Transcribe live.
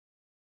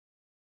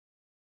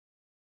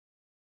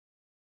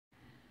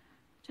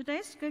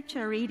Today's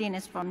scripture reading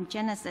is from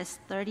Genesis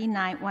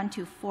 39,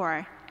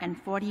 1-4 and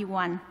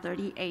 41,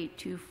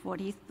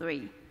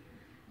 38-43.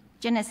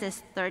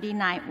 Genesis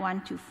 39,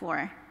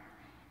 1-4.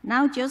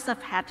 Now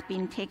Joseph had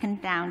been taken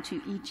down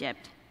to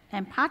Egypt,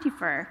 and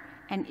Potiphar,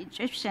 an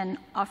Egyptian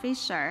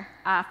officer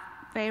of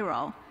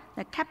Pharaoh,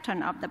 the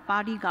captain of the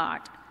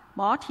bodyguard,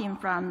 bought him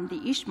from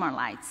the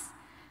Ishmaelites,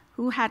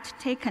 who had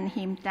taken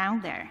him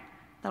down there.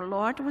 The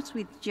Lord was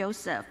with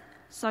Joseph,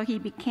 so he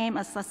became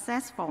a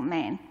successful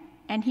man,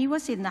 and he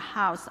was in the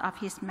house of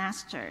his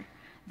master,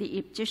 the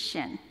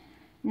Egyptian.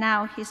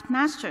 Now his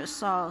master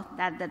saw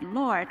that the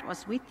Lord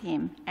was with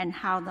him, and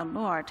how the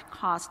Lord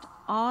caused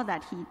all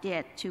that he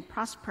did to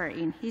prosper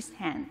in his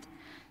hand.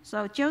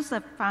 So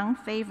Joseph found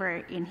favor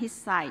in his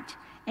sight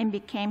and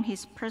became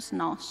his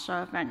personal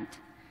servant.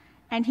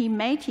 And he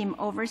made him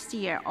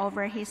overseer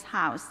over his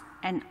house,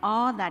 and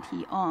all that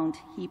he owned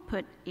he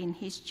put in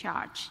his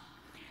charge.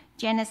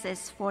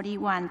 Genesis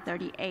 41,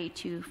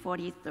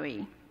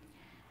 38-43.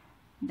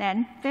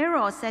 Then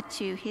Pharaoh said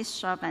to his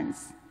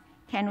servants,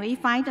 "Can we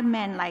find a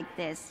man like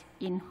this,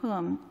 in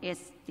whom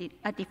is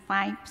a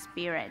divine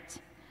spirit?"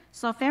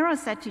 So Pharaoh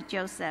said to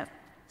Joseph,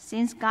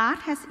 "Since God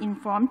has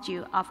informed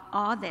you of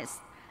all this,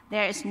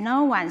 there is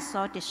no one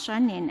so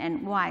discerning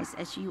and wise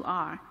as you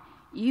are.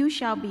 You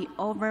shall be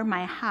over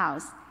my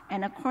house,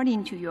 and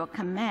according to your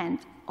command,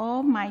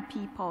 all my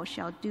people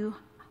shall do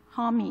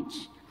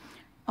homage.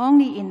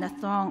 Only in the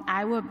throne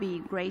I will be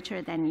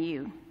greater than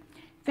you."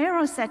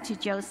 Pharaoh said to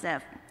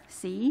Joseph,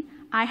 "See,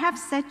 I have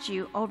set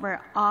you over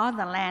all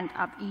the land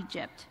of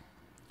Egypt."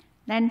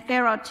 Then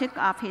Pharaoh took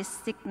off his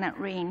signet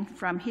ring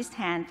from his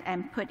hand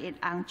and put it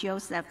on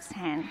Joseph's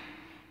hand,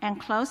 and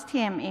clothed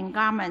him in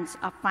garments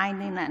of fine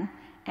linen,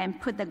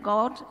 and put the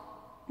gold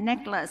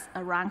necklace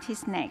around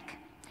his neck.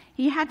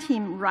 He had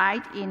him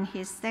ride in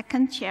his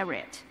second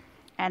chariot,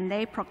 and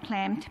they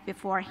proclaimed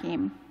before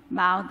him,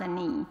 "Bow the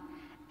knee."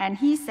 And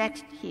he set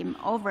him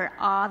over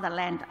all the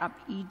land of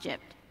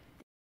Egypt.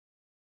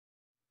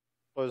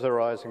 Close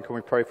our eyes and can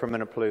we pray for a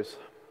minute, please?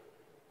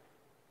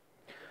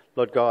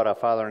 Lord God, our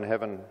Father in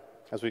heaven,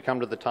 as we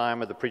come to the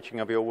time of the preaching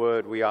of your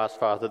word, we ask,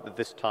 Father, that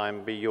this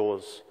time be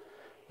yours.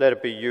 Let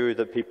it be you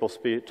that people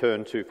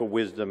turn to for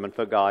wisdom and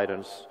for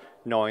guidance,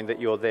 knowing that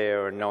you're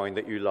there and knowing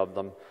that you love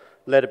them.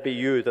 Let it be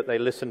you that they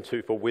listen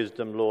to for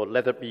wisdom, Lord.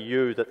 Let it be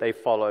you that they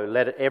follow.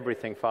 Let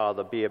everything,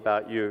 Father, be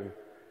about you.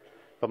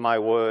 But my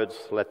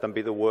words, let them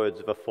be the words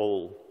of a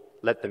fool.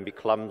 Let them be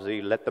clumsy.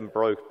 Let them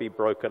be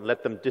broken.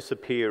 Let them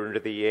disappear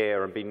into the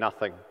air and be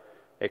nothing,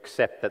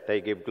 except that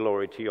they give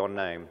glory to your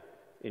name.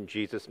 In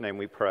Jesus' name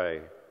we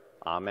pray.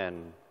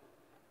 Amen.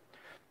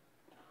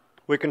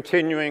 We're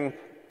continuing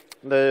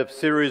the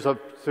series of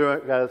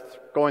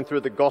going through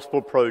the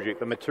Gospel Project,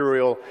 the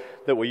material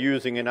that we're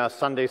using in our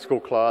Sunday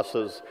school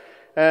classes.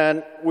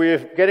 And we're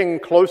getting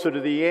closer to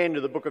the end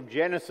of the book of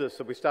Genesis,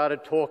 so we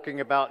started talking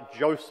about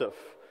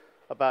Joseph,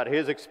 about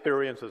his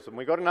experiences. And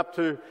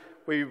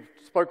we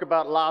spoke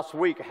about last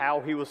week how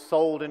he was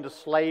sold into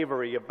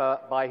slavery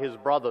by his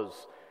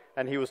brothers,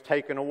 and he was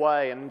taken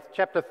away. And in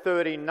chapter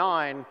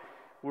 39,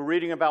 we're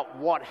reading about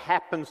what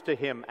happens to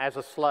him as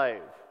a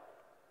slave.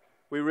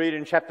 We read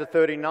in chapter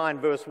 39,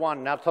 verse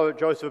 1, "Now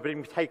Joseph had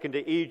been taken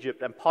to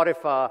Egypt, and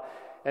Potiphar,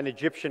 an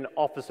Egyptian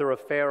officer of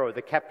Pharaoh,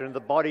 the captain of the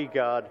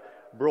bodyguard,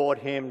 bought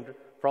him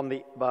from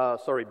the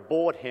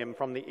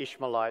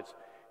Ishmaelites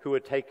who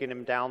had taken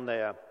him down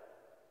there."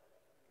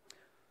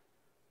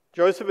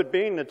 Joseph had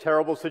been in a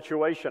terrible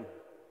situation.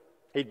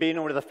 He'd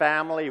been with a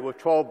family with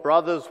 12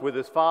 brothers with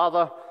his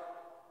father,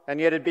 and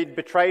yet had been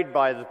betrayed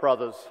by his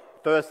brothers.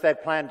 First,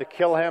 they'd planned to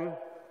kill him,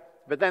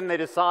 but then they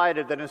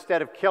decided that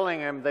instead of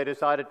killing him, they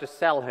decided to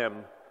sell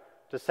him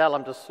to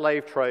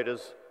slave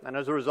traders. And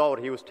as a result,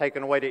 he was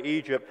taken away to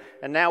Egypt.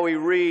 And now we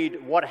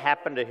read what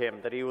happened to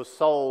him, that he was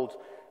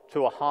sold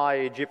to a high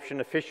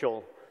Egyptian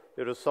official.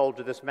 It was sold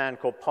to this man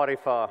called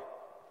Potiphar.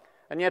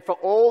 And yet for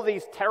all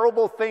these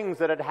terrible things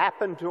that had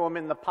happened to him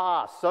in the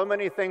past, so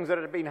many things that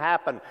had been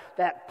happened,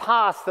 that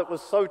past that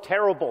was so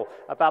terrible,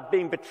 about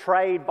being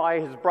betrayed by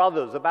his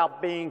brothers,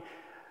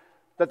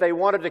 that they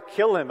wanted to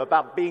kill him,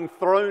 about being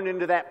thrown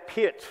into that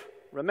pit.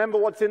 Remember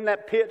what's in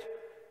that pit?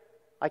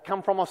 I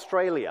come from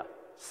Australia.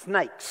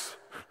 Snakes.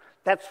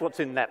 That's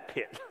what's in that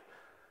pit.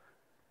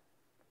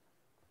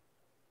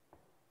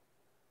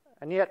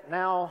 And yet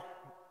now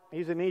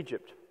he's in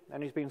Egypt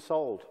and he's been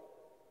sold.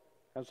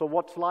 And so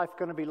what's life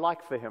going to be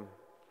like for him?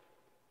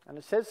 And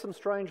it says some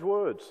strange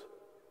words.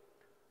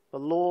 The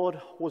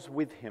Lord was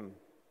with him.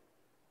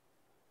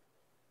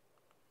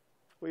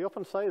 We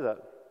often say that.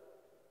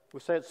 We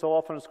say it so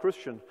often as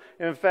Christians.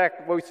 In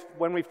fact,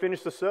 when we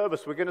finish the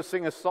service, we're going to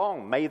sing a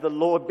song, "May the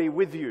Lord be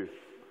with you."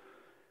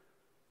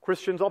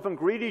 Christians often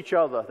greet each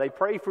other. They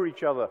pray for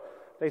each other.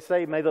 They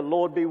say, "May the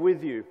Lord be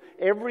with you."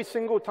 Every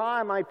single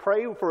time I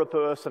pray for a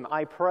person,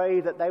 I pray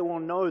that they will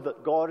know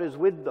that God is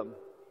with them.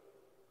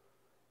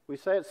 We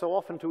say it so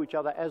often to each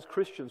other as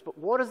Christians, but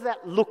what does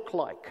that look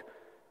like?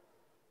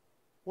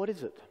 What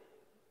is it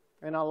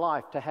in our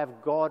life to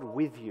have God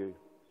with you?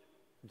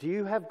 Do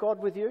you have God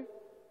with you?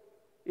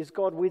 Is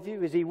God with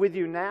you? Is he with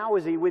you now?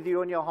 Is he with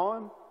you in your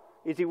home?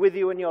 Is he with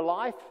you in your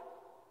life?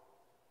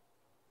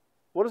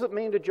 What does it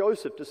mean to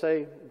Joseph to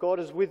say, God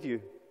is with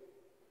you?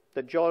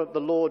 That the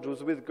Lord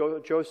was with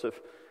Joseph.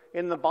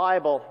 In the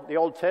Bible, the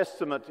Old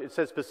Testament, it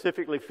says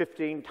specifically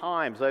 15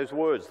 times those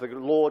words, the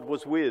Lord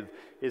was with.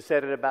 It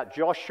said it about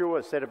Joshua,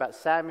 it said about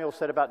Samuel, it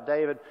said about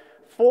David.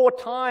 4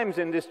 times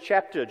in this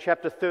chapter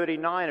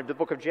 39 of the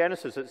book of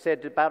Genesis, it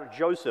said about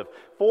Joseph.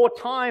 4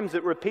 times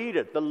it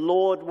repeated, the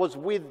Lord was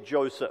with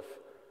Joseph.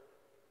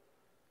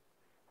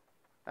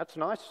 That's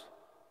nice.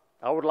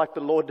 I would like the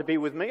Lord to be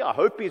with me. I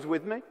hope he's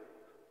with me.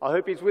 I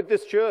hope he's with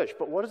this church.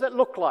 But what does that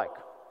look like?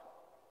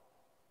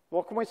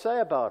 What can we say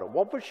about it?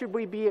 What should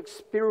we be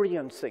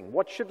experiencing?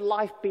 What should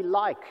life be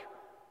like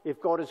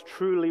if God is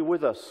truly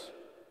with us?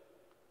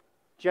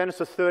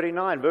 Genesis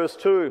 39, verse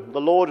 2,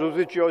 the Lord was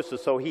with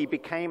Joseph, so he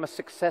became a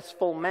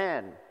successful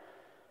man,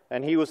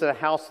 and he was in the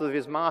house of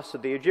his master,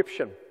 the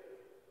Egyptian.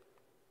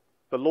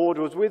 The Lord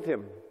was with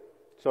him,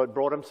 so it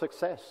brought him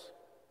success.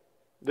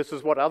 This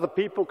is what other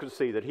people could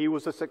see, that he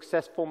was a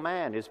successful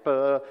man.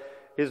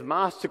 His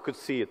master could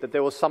see it, that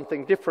there was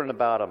something different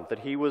about him, that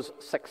he was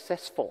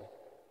successful.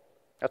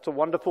 That's a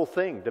wonderful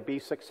thing, to be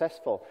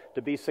successful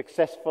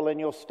in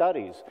your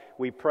studies.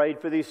 We prayed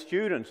for these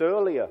students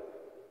earlier.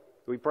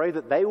 We pray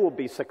that they will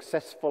be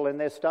successful in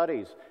their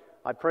studies.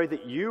 I pray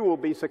that you will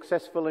be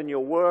successful in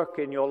your work,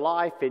 in your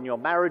life, in your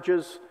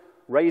marriages,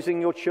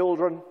 raising your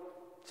children.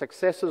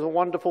 Success is a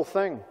wonderful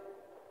thing.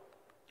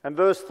 And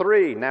verse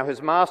 3, now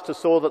his master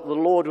saw that the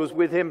Lord was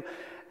with him.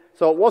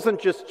 So it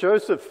wasn't just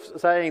Joseph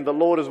saying the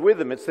Lord is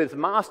with him, it's his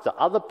master.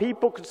 Other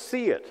people could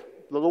see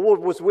it. The Lord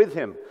was with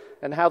him,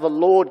 and how the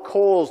Lord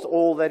caused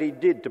all that he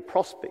did to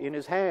prosper in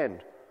his hand.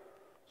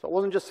 So it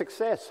wasn't just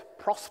success,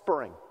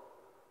 prospering,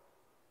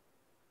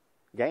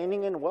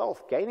 gaining in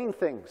wealth, gaining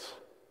things,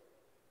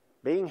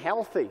 being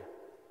healthy,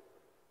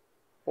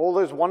 all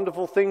those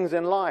wonderful things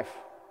in life.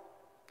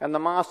 And the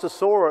master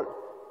saw it,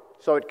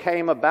 so it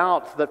came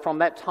about that from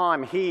that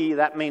time he,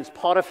 that means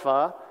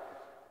Potiphar,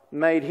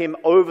 made him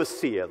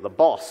overseer, the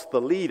boss,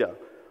 the leader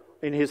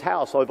in his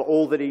house over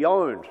all that he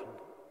owned.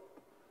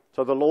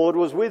 So the Lord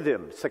was with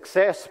him.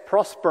 Success,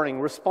 prospering,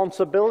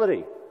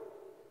 responsibility.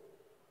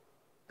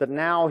 That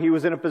now he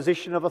was in a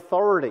position of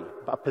authority,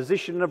 a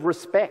position of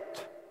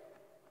respect.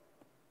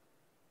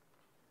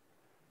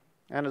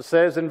 And it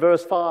says in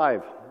verse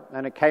 5,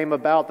 and it came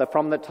about that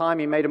from that time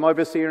he made him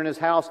overseer in his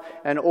house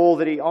and all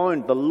that he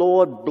owned. The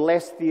Lord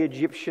blessed the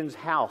Egyptian's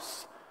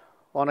house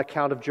on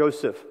account of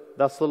Joseph.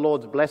 Thus the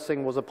Lord's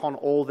blessing was upon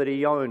all that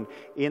he owned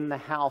in the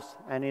house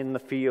and in the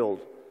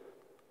field.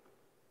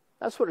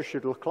 That's what it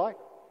should look like.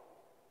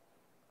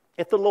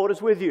 If the Lord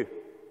is with you.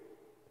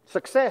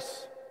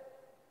 Success.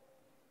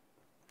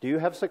 Do you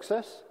have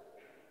success?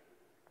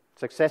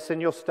 Success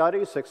in your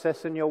studies,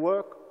 success in your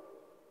work?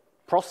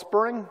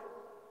 Prospering?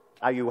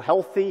 Are you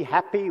healthy,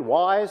 happy,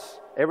 wise?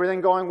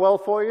 Everything going well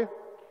for you?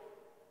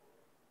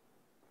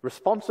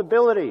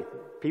 Responsibility.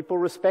 People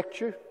respect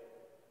you.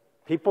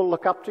 People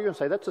look up to you and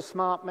say, that's a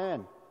smart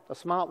man, a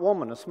smart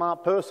woman, a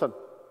smart person.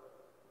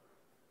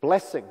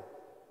 Blessing.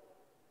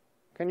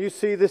 Can you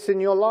see this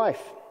in your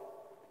life?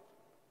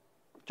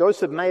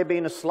 Joseph may have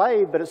been a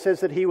slave, but it says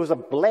that he was a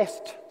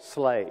blessed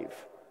slave.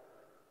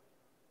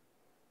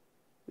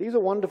 These are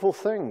wonderful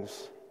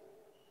things.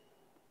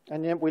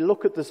 And yet we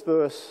look at this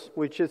verse,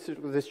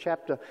 this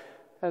chapter,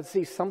 and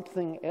see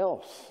something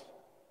else.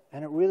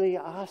 And it really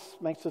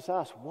makes us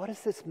ask, what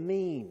does this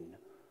mean?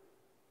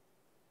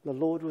 The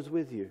Lord was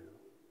with you.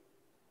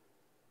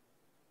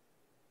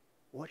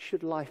 What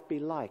should life be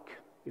like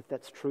if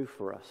that's true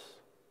for us?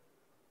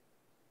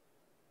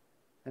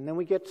 And then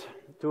we get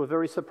to a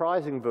very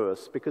surprising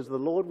verse, because the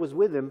Lord was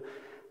with him,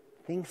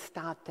 things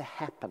start to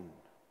happen.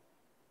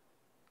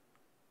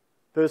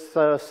 Verse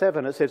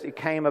 7, it says, it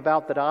came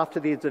about that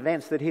after these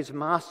events that his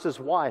master's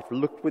wife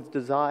looked with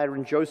desire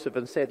in Joseph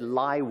and said,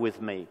 lie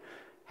with me,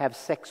 have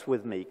sex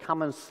with me,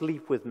 come and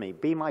sleep with me,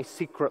 be my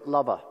secret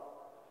lover.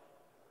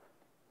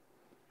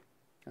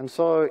 And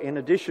so, in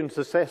addition to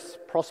success,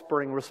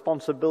 prospering,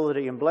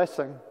 responsibility, and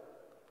blessing,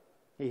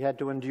 he had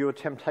to endure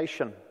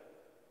temptation.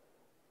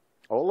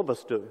 All of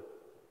us do.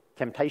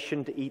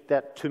 Temptation to eat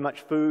that too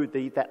much food, to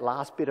eat that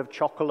last bit of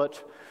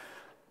chocolate.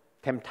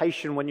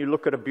 Temptation when you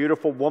look at a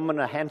beautiful woman,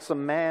 a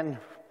handsome man.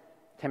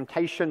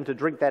 Temptation to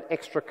drink that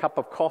extra cup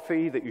of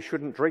coffee that you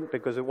shouldn't drink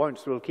because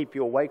it'll keep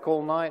you awake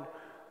all night.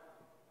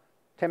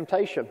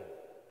 Temptation.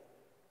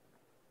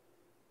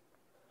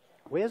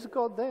 Where's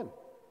God then?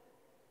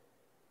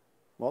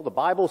 Well, the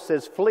Bible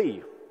says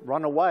flee,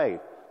 run away.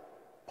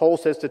 Paul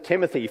says to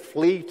Timothy,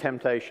 flee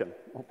temptation.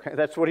 Okay,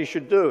 that's what he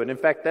should do. And in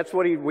fact, that's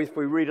what if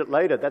we read it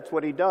later, that's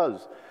what he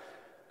does.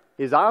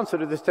 His answer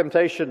to this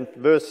temptation,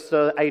 verse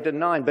 8 and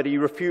 9, but he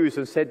refused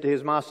and said to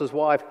his master's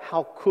wife,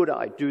 how could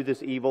I do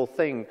this evil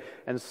thing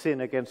and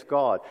sin against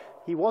God?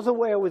 He was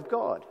aware with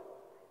God.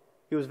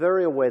 He was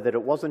very aware that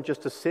it wasn't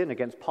just a sin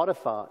against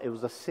Potiphar, it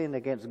was a sin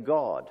against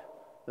God.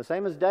 The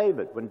same as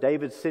David. When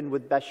David sinned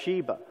with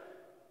Bathsheba,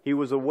 he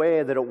was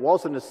aware that it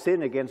wasn't a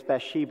sin against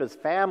Bathsheba's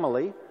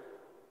family.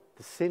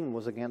 The sin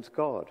was against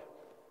God.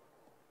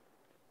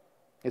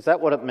 Is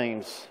that what it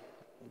means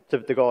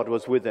that God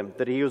was with him?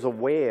 That he was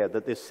aware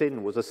that this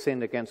sin was a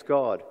sin against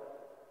God?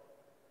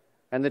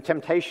 And the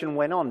temptation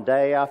went on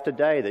day after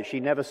day, that she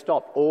never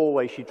stopped.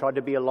 Always she tried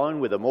to be alone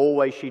with him.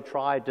 Always she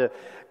tried to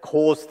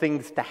cause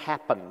things to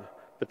happen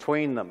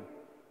between them.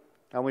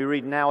 And we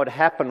read now it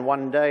happened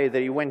one day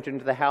that he went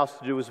into the house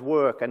to do his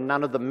work, and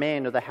none of the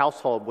men of the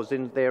household was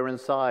there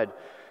inside.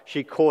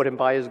 She caught him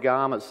by his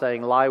garment,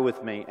 saying, "Lie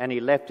with me." And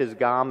he left his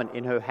garment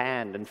in her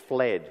hand and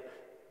fled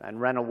and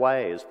ran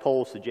away, as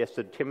Paul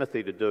suggested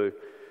Timothy to do,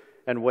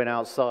 and went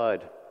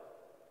outside.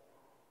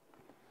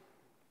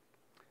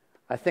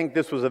 I think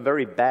this was a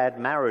very bad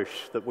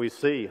marriage that we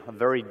see, a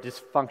very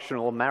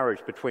dysfunctional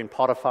marriage between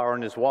Potiphar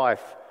and his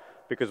wife,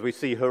 because we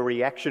see her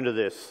reaction to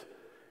this.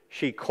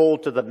 She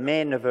called to the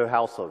men of her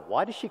household.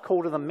 Why did she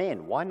call to the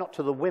men? Why not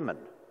to the women?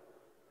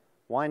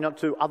 Why not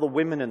to other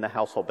women in the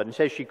household? But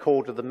instead she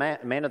called to the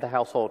men of the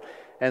household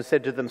and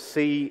said to them,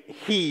 "See,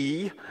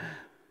 he,"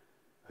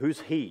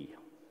 who's he?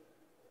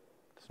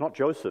 It's not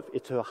Joseph,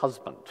 it's her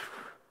husband.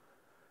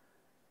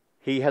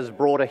 "He has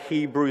brought a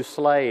Hebrew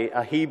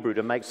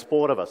to make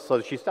sport of us."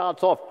 So she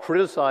starts off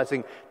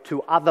criticizing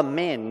to other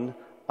men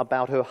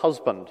about her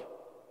husband.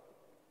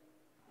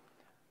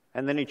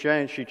 And then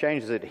she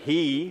changes it.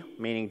 "He,"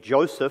 meaning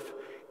Joseph,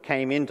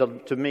 "came in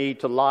to me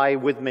to lie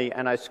with me,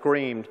 and I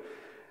screamed.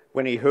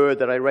 When he heard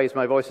that I raised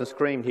my voice and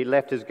screamed, he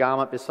left his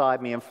garment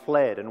beside me and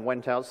fled and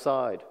went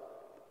outside."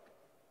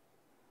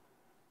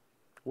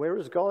 Where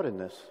is God in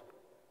this?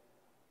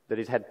 That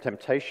he's had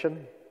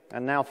temptation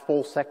and now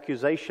false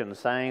accusation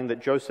saying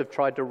that Joseph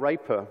tried to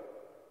rape her.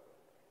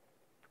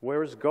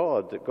 Where is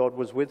God, that God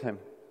was with him?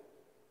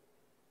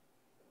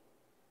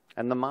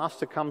 And the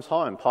master comes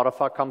home.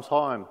 Potiphar comes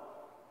home.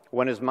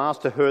 When his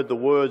master heard the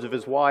words of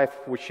his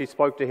wife, which she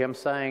spoke to him,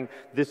 saying,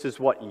 "This is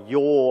what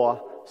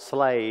your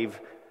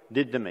slave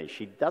did to me."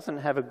 She doesn't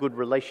have a good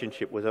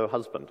relationship with her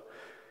husband.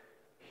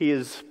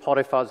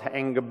 Potiphar's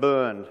anger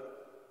burned.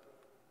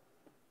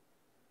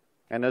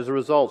 And as a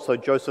result, so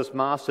Joseph's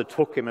master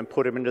took him and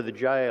put him into the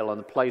jail, and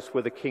the place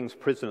where the king's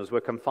prisoners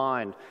were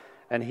confined,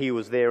 and he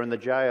was there in the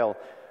jail.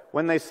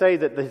 When they say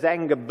that his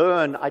anger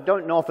burned, I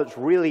don't know if it's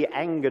really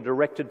anger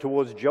directed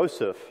towards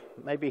Joseph.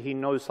 Maybe he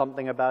knows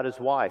something about his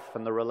wife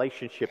and the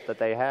relationship that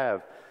they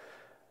have.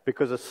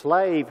 Because a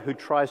slave who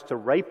tries to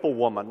rape a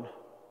woman,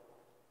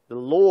 the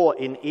law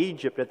in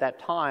Egypt at that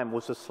time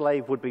was a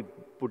slave would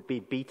be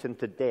beaten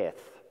to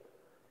death.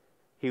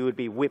 He would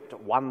be whipped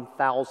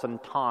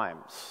 1,000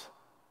 times.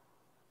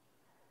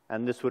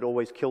 And this would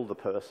always kill the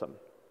person,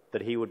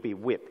 that he would be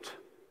whipped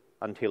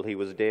until he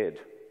was dead.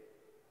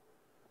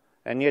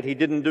 And yet he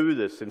didn't do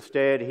this.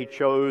 Instead, he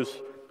chose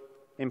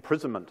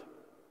imprisonment,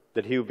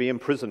 that he would be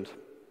imprisoned.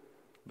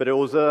 But it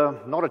was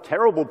not a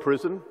terrible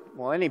prison.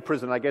 Well, any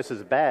prison, I guess,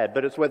 is bad,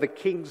 but it's where the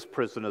king's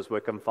prisoners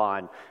were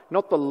confined.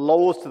 Not the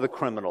lowest of the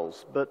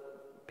criminals,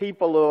 but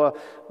people who are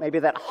maybe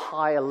that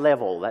higher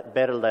level, that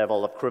better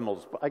level of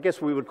criminals. I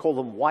guess we would call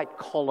them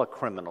white-collar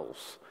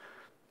criminals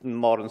in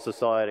modern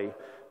society.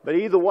 But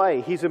either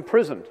way, he's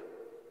imprisoned.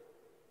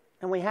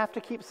 And we have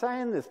to keep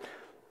saying this,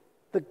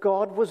 that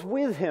God was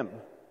with him.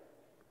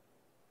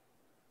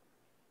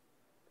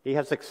 He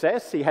had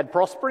success, he had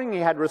prospering, he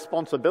had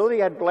responsibility,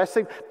 he had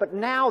blessing, but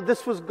now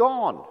this was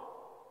gone.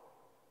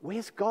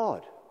 Where's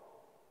God?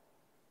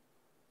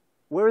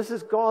 Where is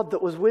this God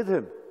that was with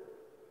him?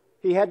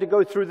 He had to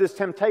go through this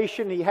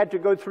temptation, he had to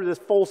go through this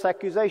false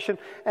accusation,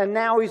 and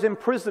now he's in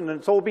prison and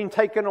it's all been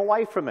taken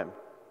away from him.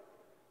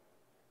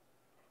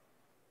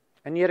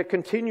 And yet it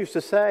continues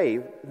to say,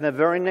 in the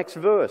very next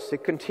verse,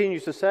 it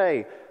continues to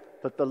say,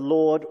 "But the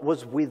Lord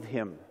was with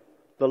him."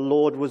 The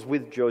Lord was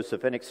with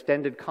Joseph and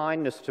extended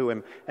kindness to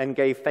him and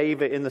gave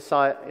favor in the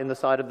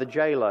sight of the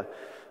jailer.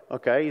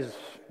 Okay, he's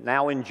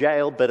now in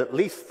jail, but at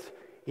least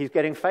he's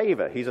getting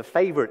favor. He's a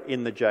favorite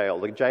in the jail.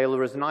 The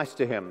jailer is nice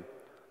to him.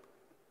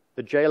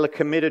 The jailer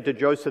committed to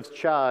Joseph's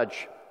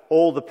charge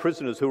all the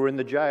prisoners who were in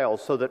the jail,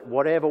 so that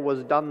whatever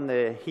was done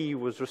there, he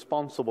was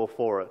responsible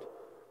for it.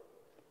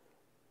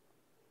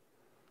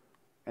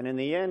 And in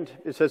the end,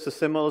 it says a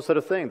similar sort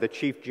of thing. The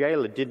chief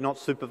jailer did not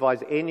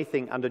supervise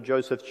anything under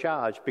Joseph's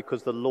charge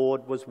because the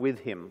Lord was with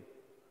him.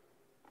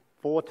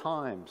 4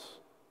 times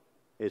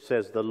it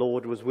says the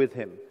Lord was with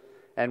him.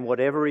 And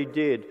whatever he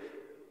did,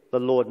 the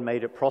Lord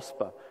made it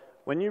prosper.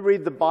 When you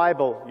read the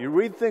Bible, you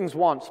read things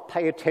once,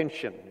 pay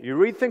attention. You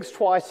read things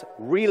twice,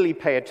 really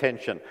pay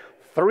attention.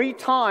 3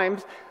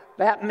 times,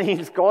 that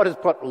means God has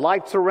put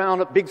lights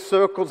around it, big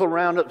circles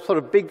around it, sort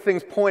of big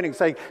things pointing,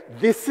 saying,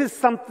 this is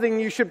something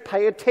you should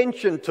pay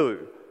attention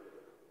to.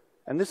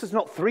 And this is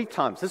not 3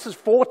 times, this is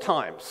 4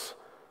 times.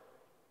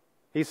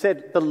 He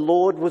said the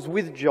Lord was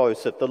with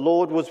Joseph, the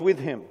Lord was with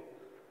him.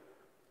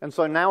 And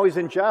so now he's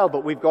in jail,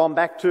 but we've gone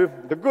back to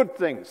the good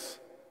things.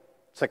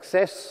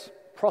 Success,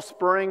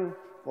 prospering.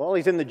 Well,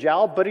 he's in the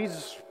jail, but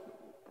he's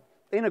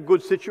in a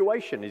good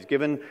situation. He's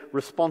given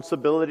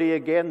responsibility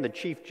again. The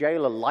chief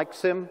jailer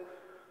likes him.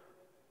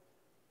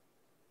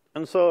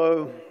 And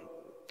so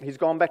he's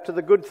gone back to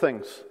the good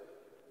things.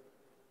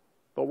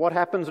 But what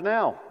happens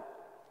now?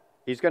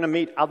 He's going to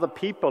meet other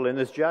people in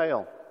this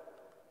jail.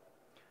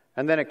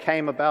 And then it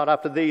came about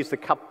after these, the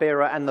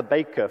cupbearer and the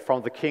baker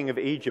from the king of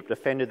Egypt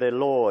offended their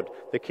lord,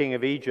 the king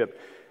of Egypt.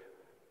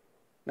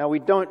 Now, we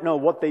don't know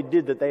what they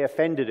did that they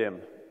offended him.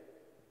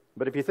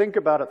 But if you think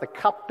about it, the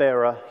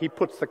cupbearer, he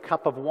puts the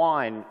cup of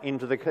wine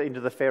into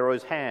the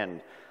Pharaoh's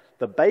hand.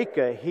 The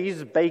baker,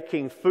 he's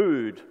baking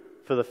food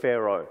for the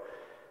Pharaoh.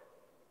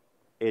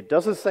 It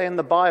doesn't say in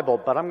the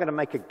Bible, but I'm going to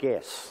make a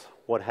guess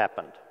what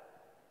happened.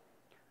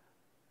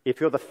 If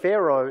you're the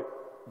Pharaoh,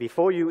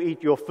 before you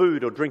eat your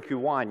food or drink your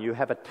wine, you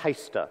have a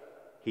taster.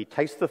 He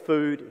tastes the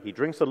food, he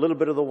drinks a little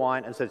bit of the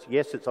wine and says,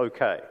 yes, it's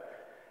okay.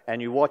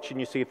 And you watch and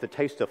you see if the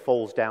taster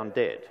falls down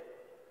dead.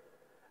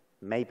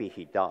 Maybe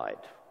he died.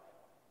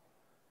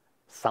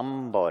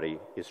 Somebody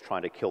is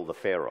trying to kill the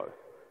Pharaoh.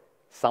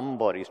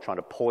 Somebody's trying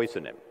to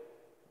poison him.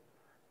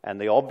 And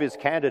the obvious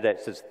candidate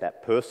is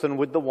that person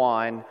with the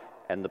wine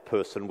and the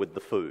person with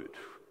the food.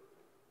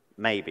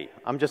 Maybe.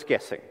 I'm just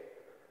guessing.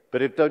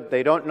 But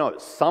they don't know.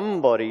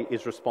 Somebody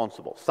is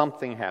responsible.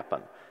 Something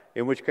happened.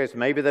 In which case,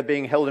 maybe they're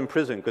being held in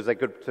prison because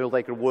till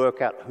they could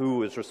work out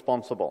who is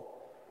responsible.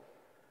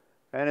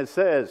 And it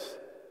says,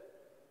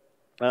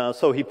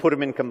 so he put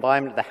him in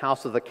confinement at the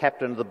house of the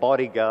captain of the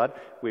bodyguard.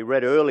 We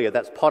read earlier,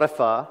 that's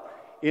Potiphar,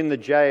 in the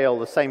jail,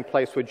 the same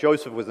place where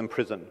Joseph was in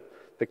prison.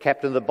 The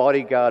captain of the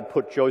bodyguard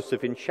put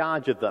Joseph in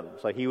charge of them,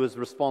 so he was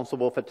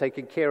responsible for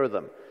taking care of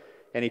them.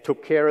 And he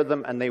took care of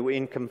them, and they were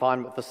in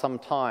confinement for some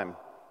time.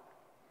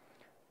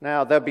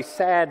 Now, they'll be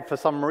sad for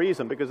some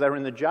reason because they're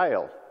in the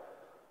jail.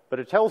 But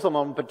it tells them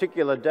on a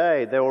particular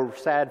day they were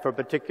sad for a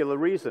particular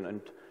reason.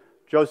 And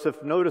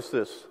Joseph noticed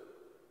this.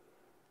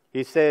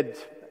 He said,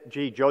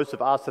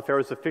 Joseph asked the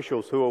Pharaoh's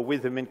officials who were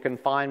with him in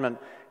confinement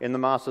in the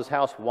master's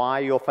house, why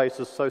are your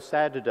faces so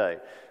sad today?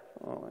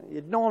 Well,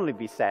 you'd normally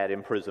be sad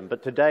in prison,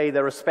 but today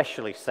they're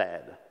especially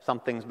sad.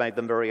 Something's made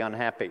them very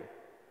unhappy.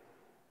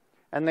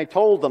 And they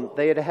told them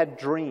they had had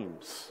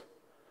dreams.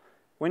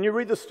 When you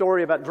read the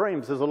story about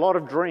dreams, there's a lot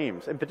of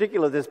dreams. In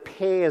particular, there's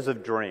pairs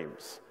of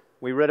dreams.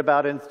 We read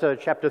about in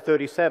chapter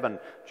 37,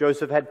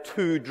 Joseph had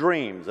 2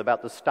 dreams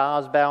about the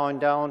stars bowing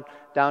down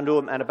to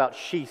him and about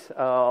sheaves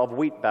of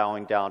wheat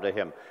bowing down to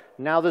him.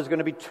 Now there's going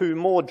to be 2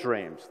 more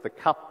dreams, the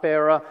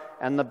cupbearer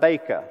and the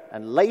baker.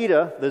 And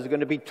later, there's going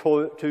to be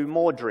 2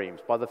 more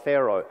dreams by the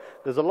Pharaoh.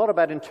 There's a lot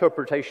about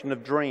interpretation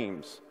of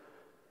dreams.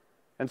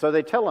 And so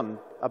they tell him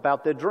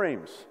about their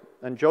dreams.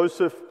 And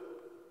Joseph,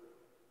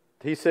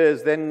 he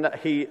says,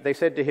 they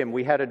said to him,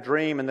 we had a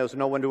dream and there was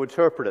no one to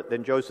interpret it.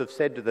 Then Joseph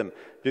said to them,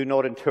 do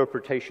not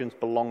interpretations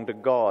belong to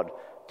God?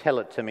 Tell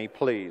it to me,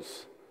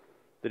 please.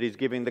 That he's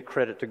giving the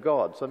credit to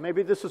God. So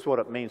maybe this is what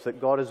it means, that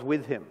God is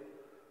with him.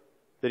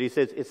 That he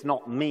says, it's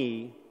not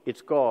me,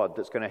 it's God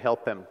that's going to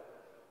help him.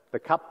 The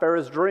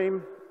cupbearer's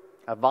dream,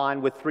 a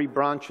vine with 3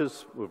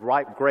 branches with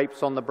ripe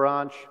grapes on the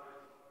branch,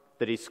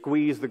 that he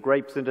squeezed the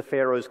grapes into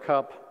Pharaoh's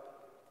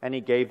cup, and he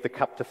gave the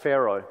cup to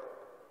Pharaoh.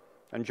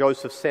 And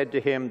Joseph said to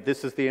him,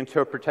 this is the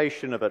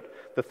interpretation of it.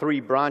 The 3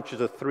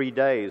 branches are 3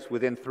 days.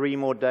 Within 3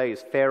 more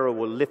days, Pharaoh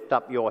will lift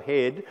up your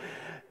head,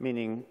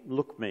 meaning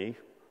look me,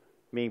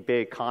 meaning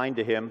be kind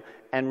to him,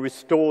 and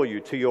restore you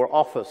to your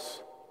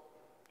office.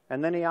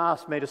 And then he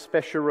made a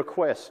special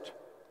request.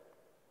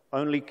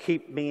 Only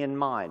keep me in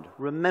mind.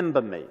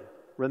 Remember me.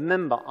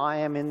 Remember, I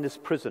am in this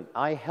prison.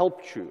 I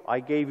helped you. I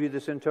gave you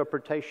this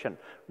interpretation.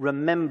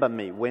 Remember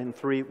me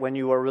when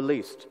you are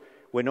released.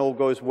 When all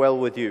goes well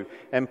with you,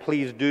 and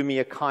please do me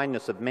a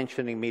kindness of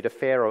mentioning me to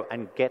Pharaoh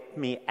and get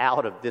me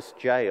out of this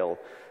jail,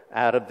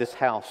 out of this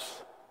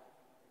house.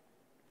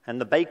 And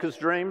the baker's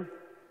dream,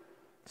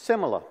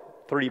 similar.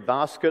 3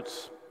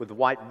 baskets with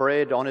white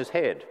bread on his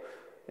head.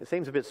 It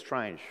seems a bit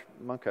strange.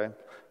 Okay,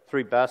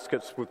 3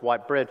 baskets with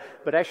white bread.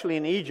 But actually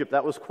in Egypt,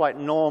 that was quite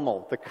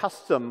normal. The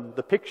custom,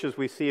 the pictures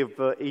we see of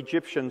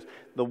Egyptians,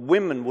 the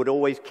women would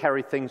always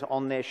carry things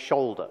on their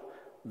shoulder.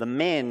 The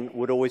men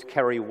would always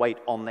carry weight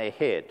on their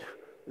head.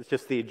 It's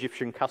just the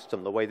Egyptian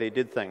custom, the way they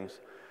did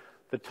things.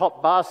 The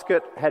top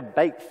basket had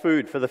baked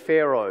food for the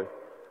Pharaoh,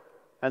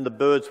 and the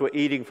birds were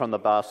eating from the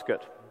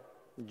basket.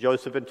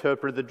 Joseph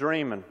interpreted the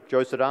dream, and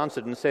Joseph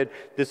answered and said,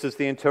 this is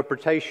the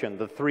interpretation.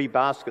 The 3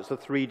 baskets are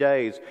 3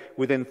 days.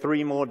 Within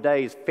 3 more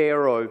days,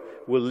 Pharaoh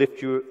will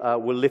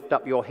lift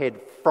up your head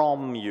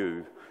from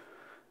you,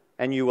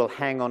 and you will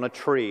hang on a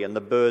tree, and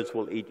the birds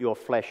will eat your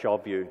flesh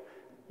of you.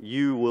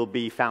 You will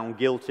be found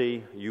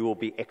guilty, you will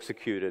be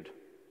executed.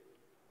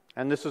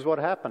 And this is what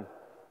happened.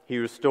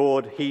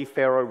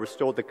 Pharaoh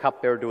restored the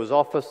cupbearer to his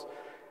office,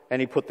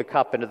 and he put the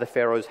cup into the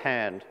Pharaoh's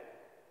hand.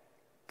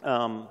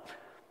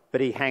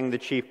 But he hanged the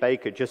chief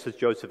baker, just as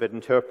Joseph had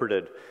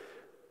interpreted.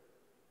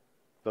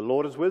 The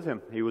Lord is with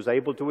him. He was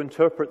able to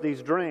interpret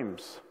these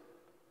dreams.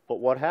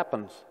 But what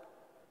happens?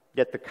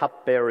 Yet the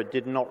cupbearer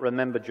did not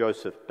remember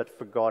Joseph, but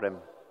forgot him.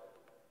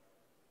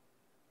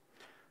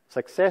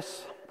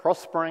 Success,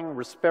 prospering,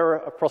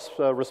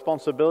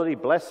 responsibility,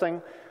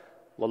 blessing.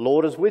 The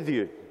Lord is with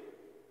you.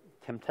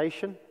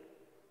 Temptation,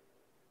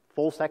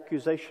 false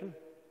accusation,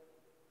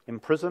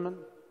 imprisonment,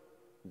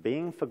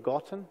 being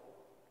forgotten.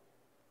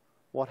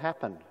 What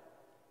happened?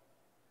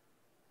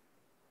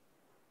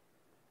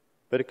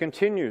 But it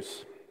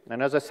continues.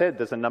 And as I said,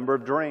 there's a number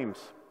of dreams.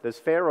 There's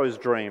Pharaoh's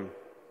dream.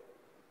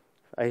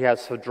 He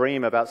has a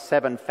dream about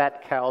 7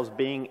 fat cows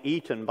being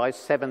eaten by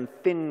 7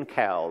 thin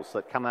cows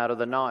that come out of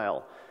the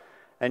Nile.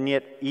 And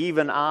yet,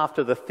 even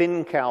after the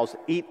thin cows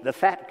eat the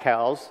fat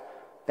cows,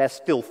 they're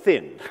still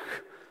thin.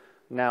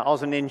 Now,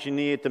 as an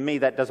engineer, to me,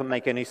 that doesn't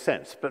make any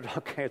sense. But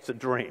okay, it's a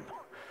dream.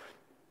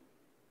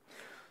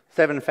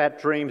 7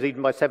 fat dreams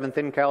eaten by 7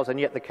 thin cows, and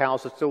yet the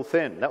cows are still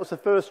thin. That was the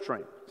first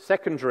dream.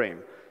 Second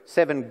dream,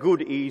 7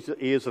 good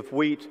ears of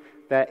wheat.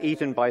 They're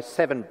eaten by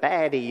 7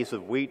 bad ears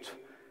of wheat,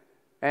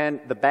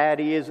 and the bad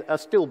ears are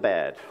still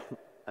bad.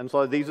 And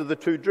so these are the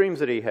 2 dreams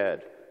that he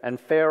had. And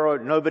Pharaoh,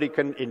 nobody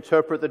can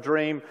interpret the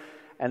dream.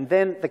 And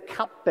then the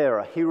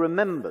cupbearer, he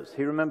remembers,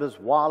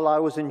 while I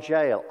was in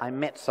jail, I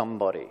met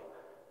somebody,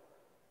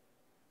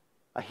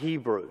 a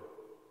Hebrew,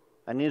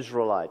 an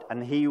Israelite,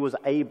 and he was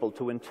able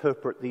to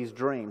interpret these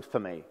dreams for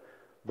me.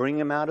 Bring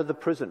him out of the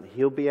prison.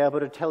 He'll be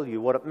able to tell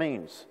you what it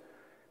means.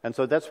 And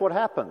so that's what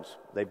happens.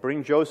 They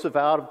bring Joseph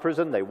out of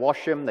prison, they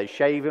wash him, they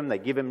shave him, they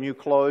give him new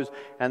clothes,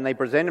 and they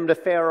present him to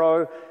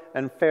Pharaoh,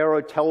 and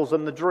Pharaoh tells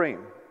them the dream.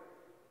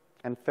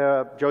 And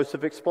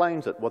Joseph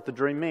explains it, what the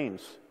dream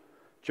means.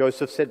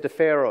 Joseph said to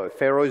Pharaoh,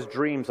 Pharaoh's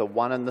dreams are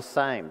one and the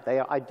same. They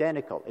are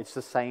identical. It's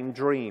the same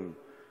dream.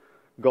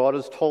 God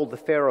has told the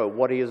Pharaoh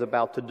what he is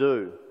about to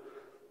do.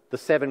 The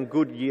 7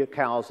 good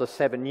cows are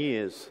 7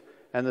 years,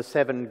 and the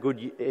 7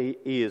 good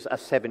ears are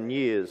 7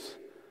 years.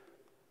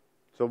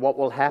 So what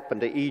will happen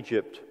to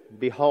Egypt?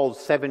 Behold,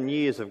 7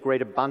 years of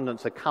great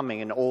abundance are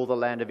coming in all the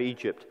land of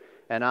Egypt,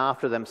 and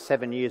after them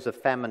 7 years of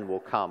famine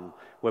will come,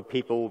 where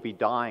people will be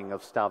dying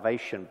of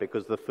starvation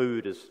because the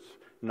food is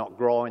not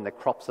growing, the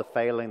crops are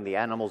failing, the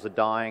animals are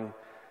dying,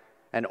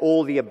 and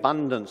all the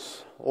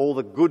abundance, all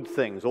the good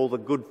things, all the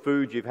good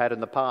food you've had in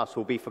the past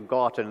will be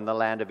forgotten in the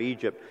land of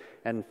Egypt,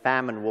 and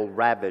famine will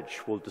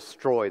ravage, will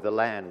destroy the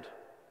land.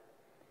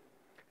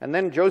 And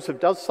then Joseph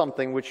does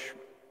something which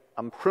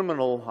a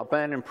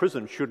man in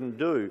prison shouldn't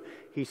do.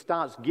 He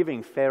starts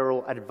giving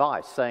Pharaoh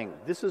advice, saying,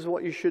 this is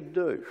what you should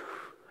do.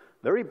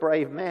 Very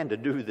brave man to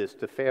do this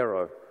to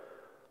Pharaoh.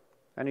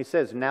 And he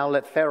says, now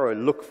let Pharaoh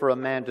look for a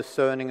man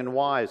discerning and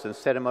wise and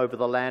set him over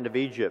the land of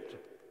Egypt.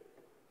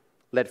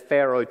 Let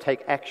Pharaoh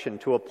take action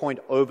to appoint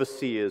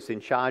overseers in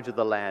charge of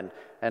the land,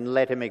 and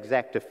let him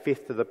exact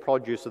 1/5 of the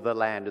produce of the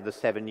land in the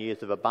 7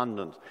 years of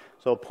abundance.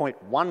 So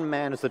appoint one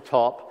man as the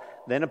top,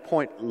 then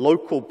appoint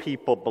local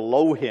people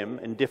below him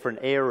in different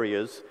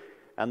areas,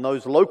 and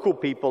those local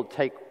people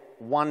take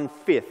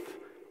 1/5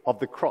 of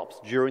the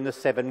crops during the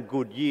 7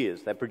 good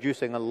years. They're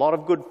producing a lot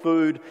of good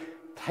food.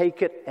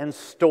 Take it and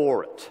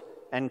store it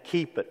and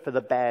keep it for the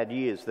bad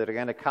years that are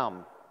going to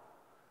come.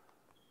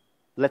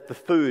 Let the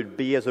food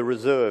be as a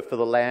reserve for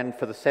the land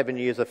for the 7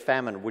 years of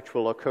famine which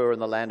will occur in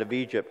the land of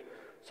Egypt,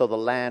 so the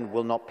land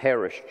will not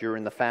perish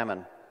during the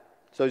famine.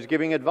 So he's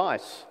giving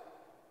advice,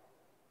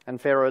 and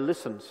Pharaoh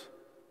listens.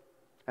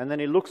 And then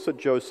he looks at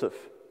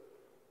Joseph,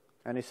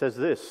 and he says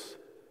this.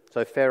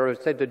 So Pharaoh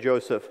said to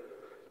Joseph,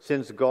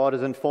 since God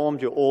has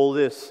informed you all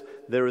this,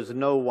 there is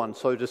no one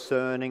so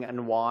discerning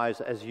and wise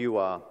as you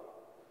are.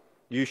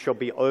 You shall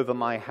be over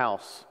my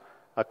house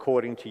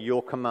according to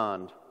your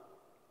command.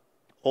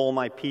 All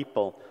my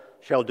people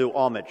shall do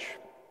homage.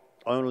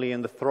 Only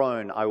in the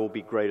throne I will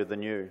be greater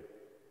than you.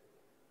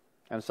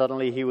 And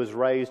suddenly he was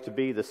raised to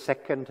be the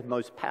 2nd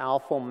most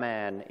powerful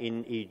man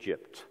in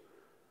Egypt.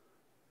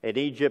 In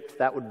Egypt,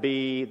 that would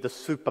be the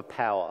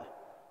superpower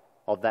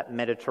of that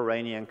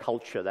Mediterranean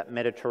culture, that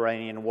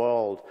Mediterranean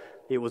world.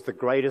 It was the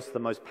greatest, the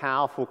most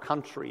powerful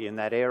country in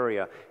that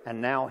area.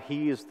 And now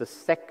he is the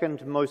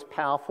 2nd most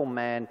powerful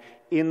man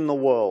in the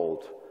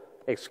world,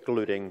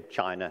 excluding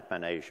China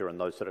and Asia and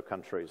those sort of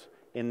countries,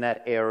 in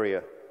that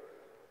area,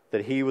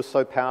 that he was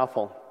so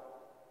powerful.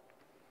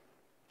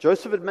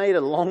 Joseph had made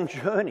a long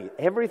journey.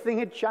 Everything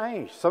had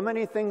changed. So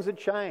many things had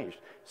changed.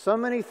 So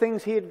many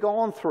things he had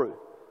gone through.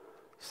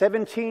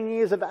 17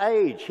 years of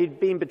age, he'd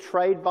been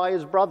betrayed by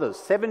his brothers.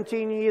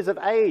 17 years of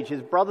age,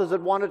 his brothers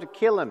had wanted to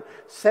kill him.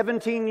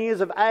 17 years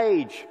of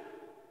age,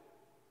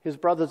 his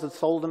brothers had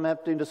sold him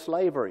out into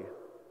slavery.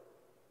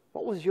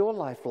 What was your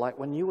life like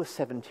when you were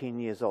 17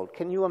 years old?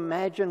 Can you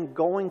imagine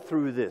going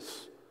through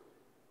this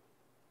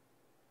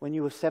when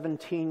you were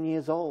 17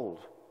 years old?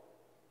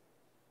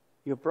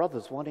 Your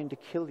brothers wanting to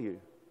kill you.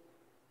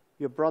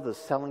 Your brothers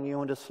selling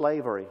you into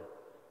slavery.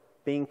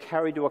 Being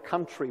carried to a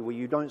country where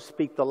you don't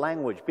speak the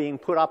language, being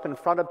put up in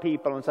front of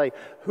people and say,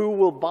 who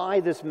will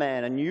buy this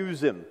man and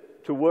use him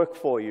to work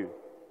for you?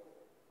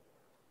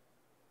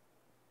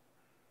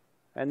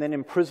 And then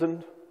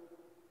imprisoned,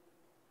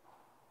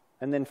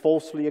 and then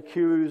falsely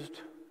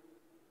accused,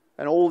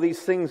 and all these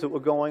things that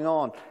were going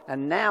on.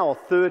 And now,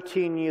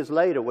 13 years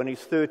later, when he's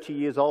 30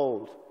 years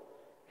old,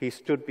 he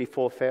stood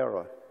before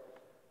Pharaoh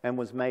and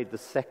was made the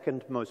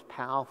 2nd most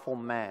powerful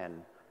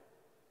man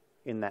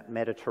in that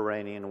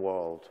Mediterranean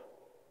world.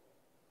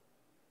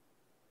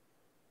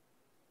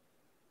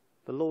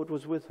 The Lord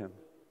was with him.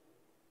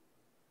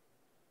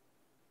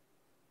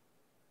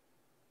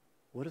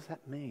 What does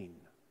that mean?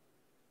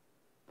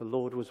 The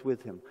Lord was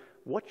with him.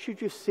 What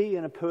should you see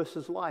in a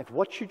person's life?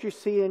 What should you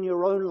see in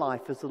your own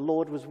life as the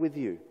Lord was with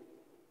you?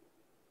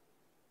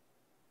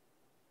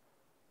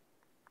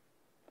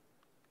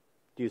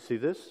 Do you see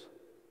this?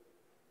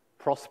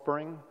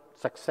 Prospering,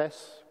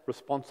 success,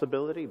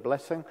 responsibility,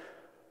 blessing?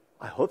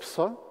 I hope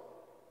so.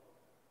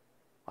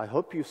 I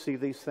hope you see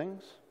these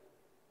things.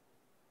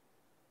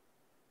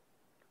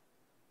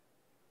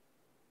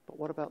 But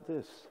what about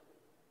this?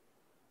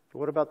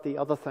 What about the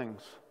other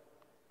things?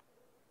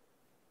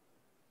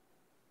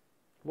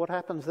 What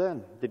happens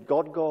then? Did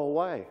God go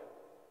away?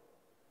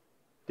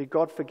 Did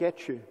God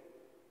forget you?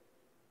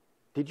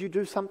 Did you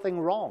do something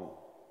wrong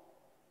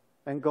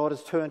and God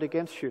has turned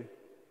against you?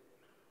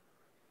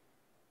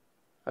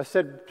 I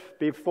said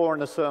before in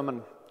the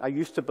sermon, I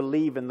used to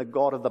believe in the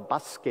God of the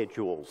bus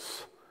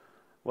schedules,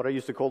 what I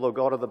used to call the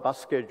God of the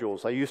bus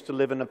schedules. I used to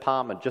live in an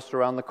apartment just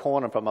around the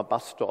corner from a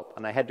bus stop,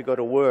 and I had to go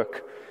to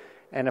work.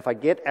 And if I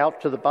get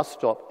out to the bus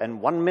stop and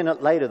 1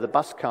 minute later the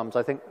bus comes,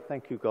 I think,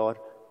 thank you, God.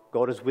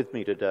 God is with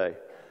me today.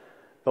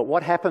 But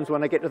what happens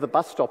when I get to the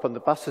bus stop and the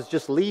bus is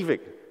just leaving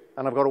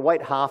and I've got to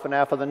wait half an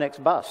hour for the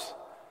next bus?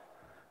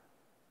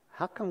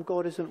 How come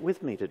God isn't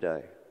with me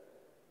today?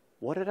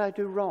 What did I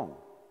do wrong?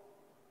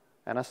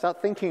 And I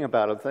start thinking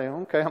about it, saying,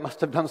 okay, I must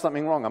have done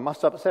something wrong. I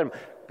must have upset him.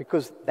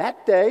 Because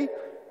that day,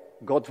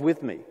 God's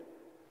with me.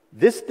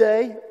 This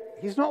day,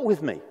 he's not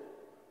with me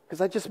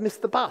because I just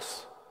missed the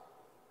bus.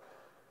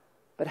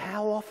 But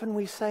how often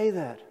we say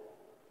that?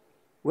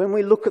 When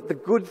we look at the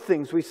good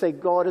things, we say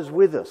God is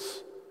with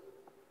us.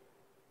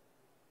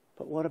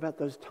 But what about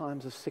those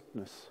times of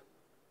sickness?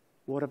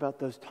 What about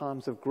those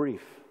times of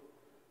grief?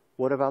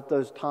 What about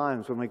those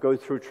times when we go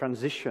through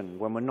transition,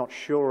 when we're not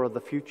sure of the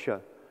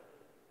future?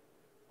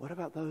 What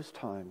about those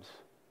times?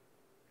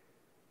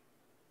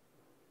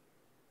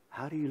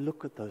 How do you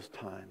look at those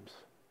times?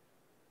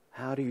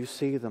 How do you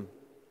see them?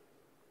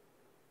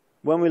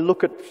 When we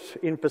look at,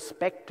 in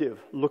perspective,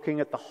 looking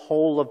at the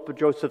whole of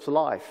Joseph's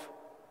life,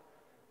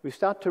 we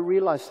start to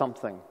realize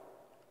something.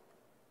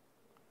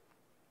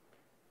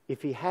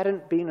 If he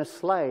hadn't been a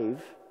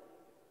slave,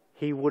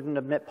 he wouldn't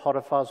have met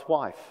Potiphar's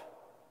wife.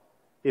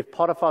 If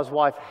Potiphar's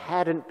wife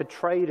hadn't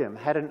betrayed him,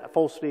 hadn't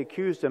falsely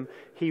accused him,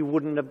 he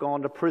wouldn't have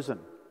gone to prison.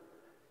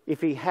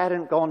 If he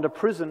hadn't gone to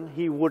prison,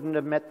 he wouldn't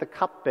have met the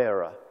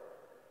cupbearer.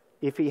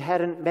 If he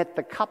hadn't met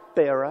the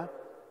cupbearer,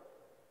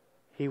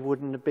 he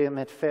wouldn't have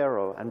met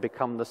Pharaoh and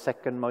become the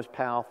second most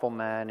powerful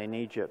man in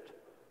Egypt.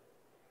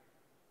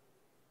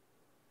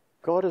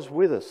 God is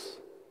with us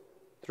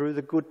through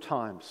the good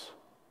times,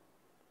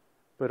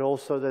 but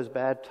also those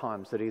bad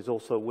times that he's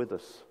also with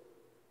us.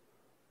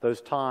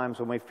 Those times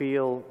when we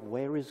feel,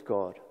 where is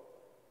God?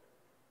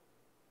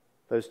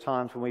 Those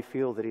times when we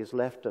feel that he's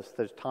left us,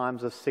 those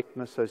times of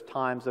sickness, those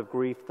times of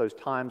grief, those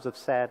times of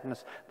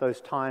sadness,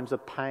 those times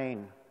of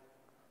pain,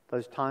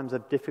 those times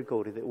of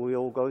difficulty that we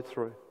all go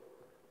through.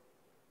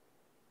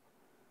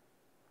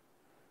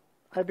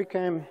 I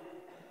became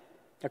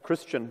a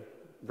Christian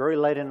very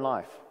late in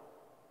life.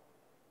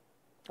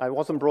 I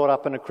wasn't brought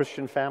up in a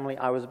Christian family.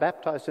 I was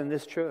baptized in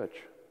this church.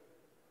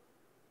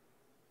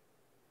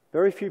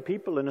 Very few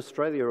people in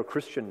Australia are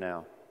Christian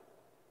now.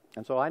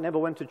 And so I never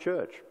went to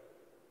church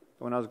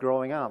when I was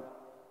growing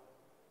up.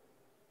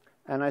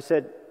 And I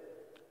said,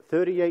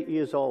 38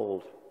 years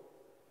old,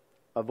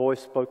 a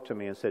voice spoke to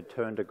me and said,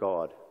 turn to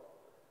God.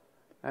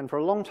 And for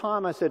a long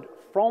time I said,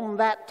 from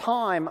that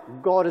time,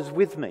 God is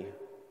with me.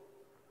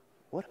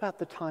 What about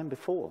the time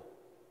before?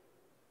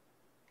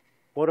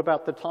 What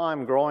about the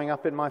time growing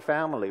up in my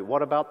family?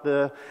 What about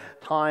the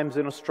times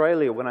in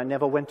Australia when I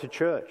never went to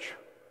church?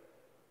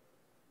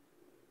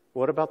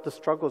 What about the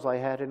struggles I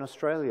had in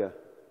Australia?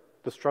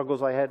 The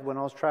struggles I had when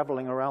I was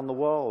traveling around the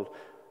world?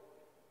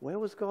 Where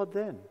was God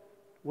then?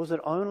 Was it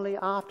only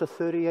after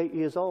 38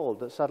 years old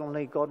that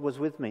suddenly God was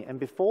with me? And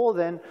before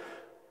then,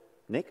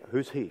 Nick,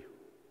 who's he?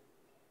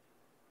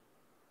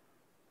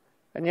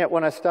 And yet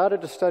when I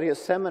started to study at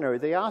seminary,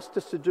 they asked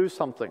us to do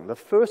something. The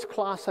first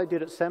class I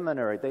did at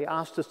seminary, they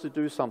asked us to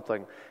do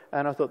something.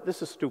 And I thought,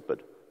 this is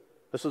stupid.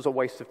 This is a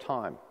waste of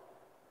time.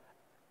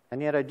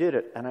 And yet I did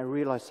it, and I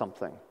realized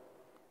something.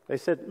 They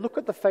said, look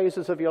at the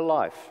phases of your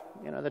life.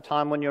 You know, the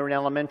time when you're in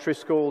elementary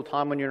school,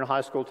 time when you're in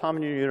high school, time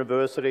when you're in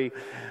university,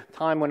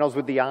 time when I was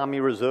with the Army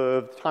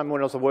Reserve, time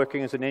when I was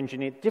working as an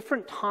engineer.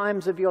 Different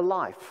times of your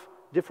life,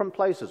 different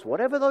places.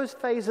 Whatever those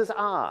phases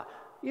are,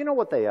 you know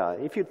what they are.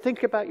 If you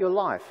think about your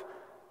life,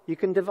 you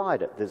can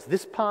divide it. There's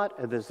this part,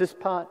 and there's this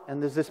part,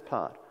 and there's this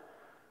part.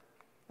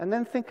 And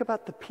then think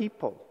about the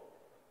people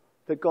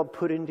that God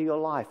put into your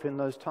life in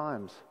those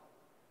times.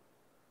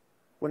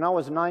 When I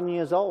was 9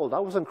 years old, I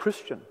wasn't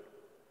Christian,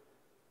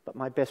 but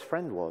my best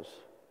friend was.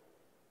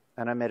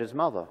 And I met his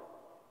mother,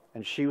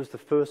 and she was the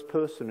first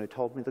person who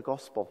told me the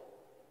gospel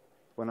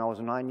when I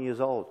was 9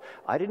 years old.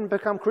 I didn't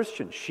become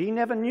Christian. She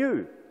never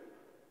knew.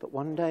 But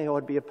one day I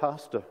would be a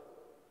pastor.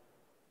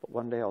 But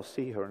one day I'll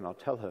see her and I'll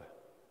tell her.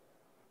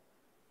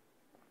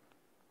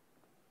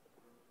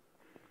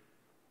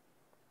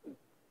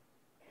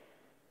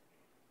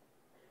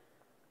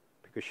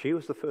 Because she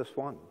was the first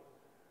one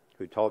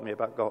who told me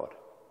about God.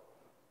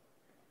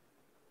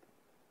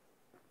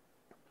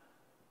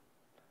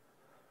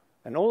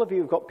 And all of you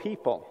have got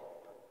people,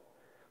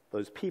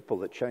 those people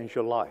that change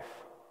your life,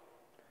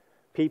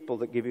 people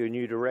that give you a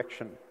new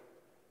direction,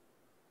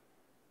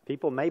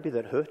 people maybe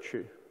that hurt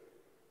you,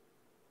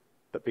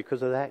 but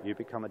because of that you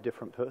become a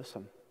different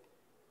person.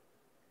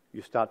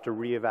 You start to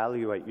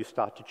reevaluate, you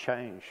start to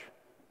change,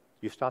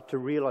 you start to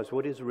realize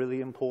what is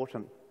really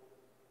important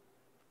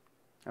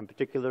and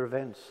particular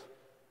events.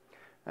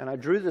 And I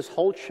drew this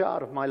whole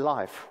chart of my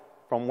life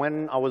from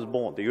when I was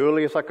born, the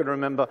earliest I could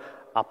remember,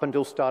 up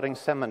until starting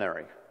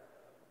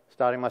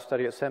my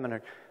study at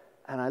seminary.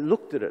 And I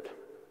looked at it,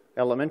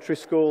 elementary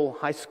school,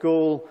 high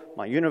school,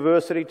 my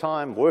university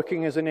time,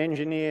 working as an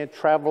engineer,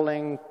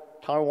 traveling,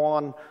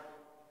 Taiwan.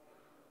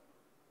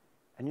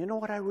 And you know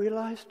what I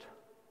realized?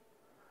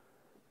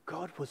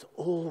 God was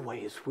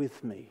always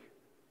with me.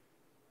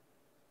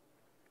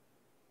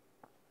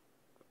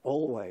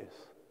 Always.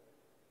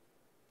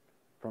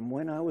 From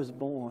when I was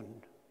born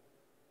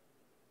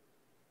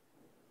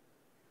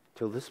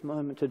till this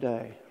moment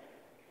today,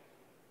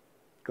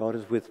 God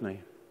is with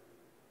me.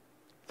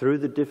 Through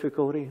the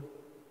difficulty,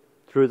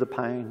 through the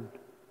pain,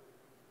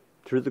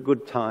 through the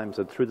good times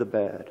and through the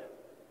bad,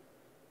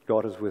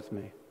 God is with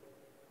me.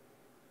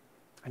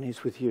 And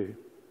He's with you.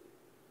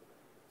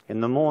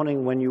 In the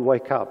morning when you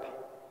wake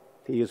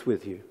up, He is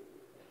with you.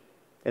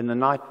 In the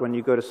night when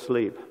you go to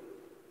sleep,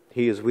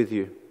 He is with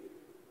you.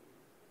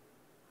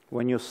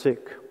 When you're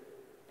sick,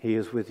 He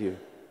is with you.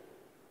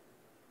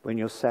 When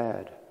you're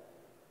sad,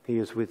 He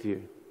is with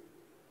you.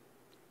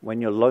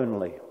 When you're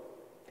lonely,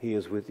 He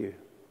is with you.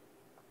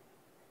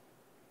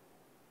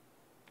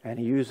 And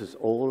He uses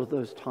all of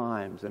those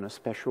times in a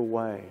special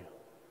way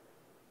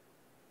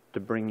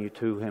to bring you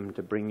to Him,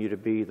 to bring you to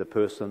be the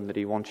person that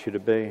He wants you to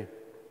be.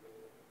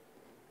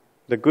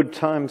 The good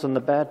times and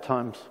the bad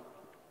times.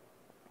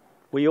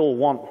 We all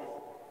want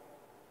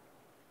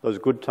those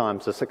good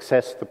times, the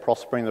success, the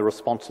prospering, the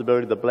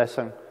responsibility, the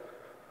blessing.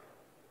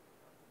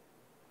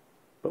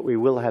 But we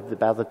will have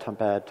the other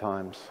bad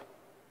times.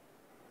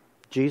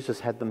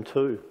 Jesus had them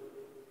too.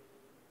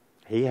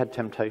 He had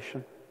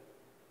temptation.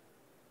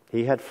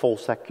 He had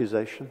false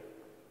accusation.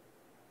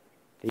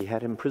 He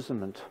had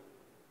imprisonment.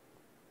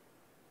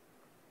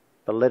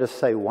 But let us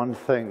say one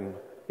thing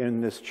in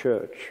this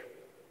church.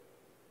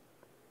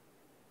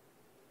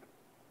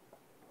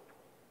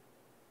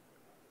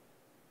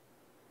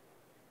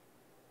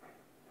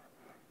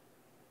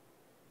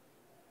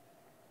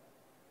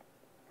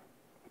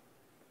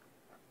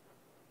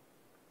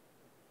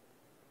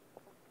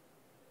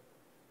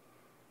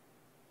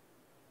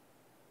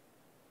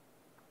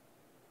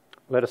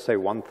 Let us say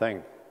one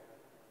thing.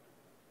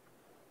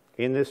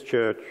 In this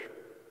church,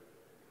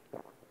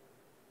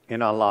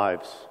 in our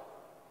lives,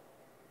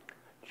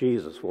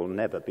 Jesus will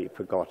never be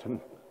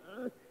forgotten.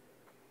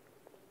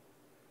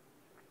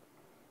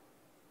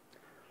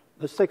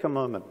 Let's take a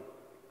moment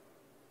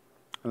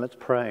and let's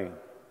pray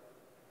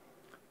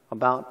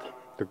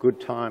about the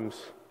good times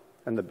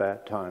and the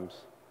bad times.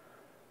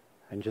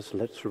 And just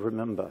let's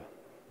remember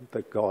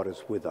that God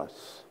is with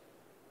us.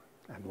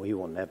 And we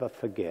will never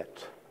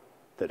forget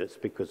that it's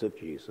because of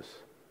Jesus.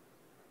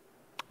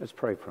 Let's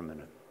pray for a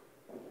minute.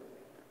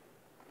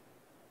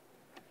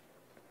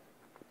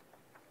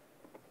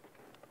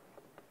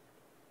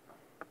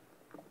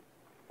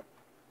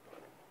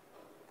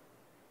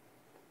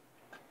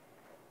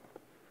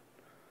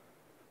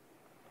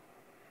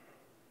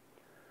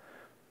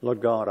 Lord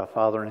God, our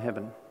Father in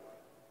heaven,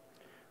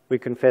 we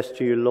confess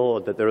to you,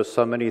 Lord, that there are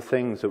so many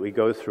things that we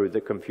go through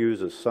that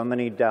confuse us, so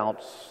many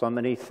doubts, so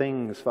many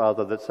things,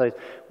 Father, that say,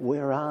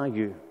 where are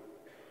you?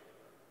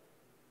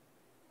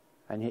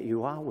 And yet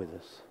you are with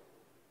us.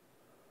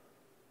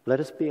 Let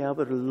us be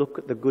able to look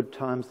at the good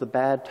times, the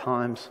bad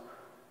times,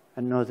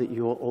 and know that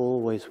you are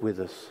always with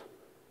us,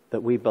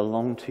 that we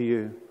belong to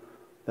you,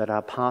 that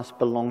our past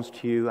belongs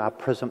to you, our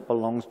present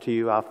belongs to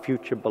you, our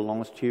future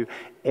belongs to you,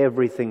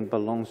 everything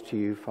belongs to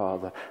you,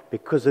 Father.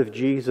 Because of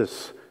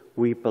Jesus,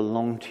 we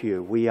belong to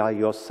you. We are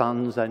your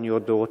sons and your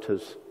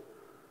daughters.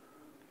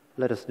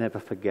 Let us never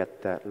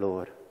forget that,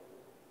 Lord.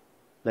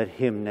 Let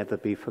Him never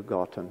be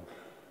forgotten.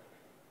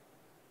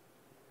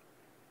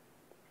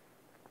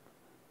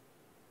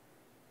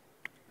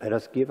 Let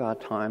us give our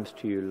times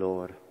to you,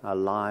 Lord, our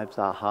lives,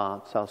 our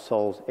hearts, our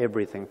souls,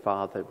 everything,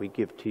 Father, we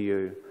give to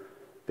you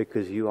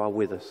because you are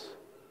with us.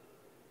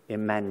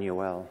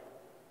 Emmanuel,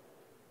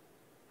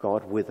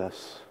 God with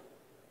us,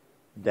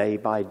 day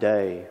by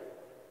day,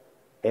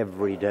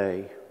 every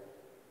day,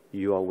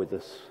 you are with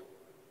us,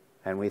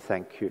 and we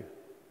thank you.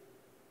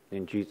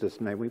 In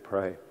Jesus' name we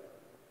pray.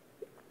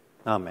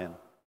 Amen.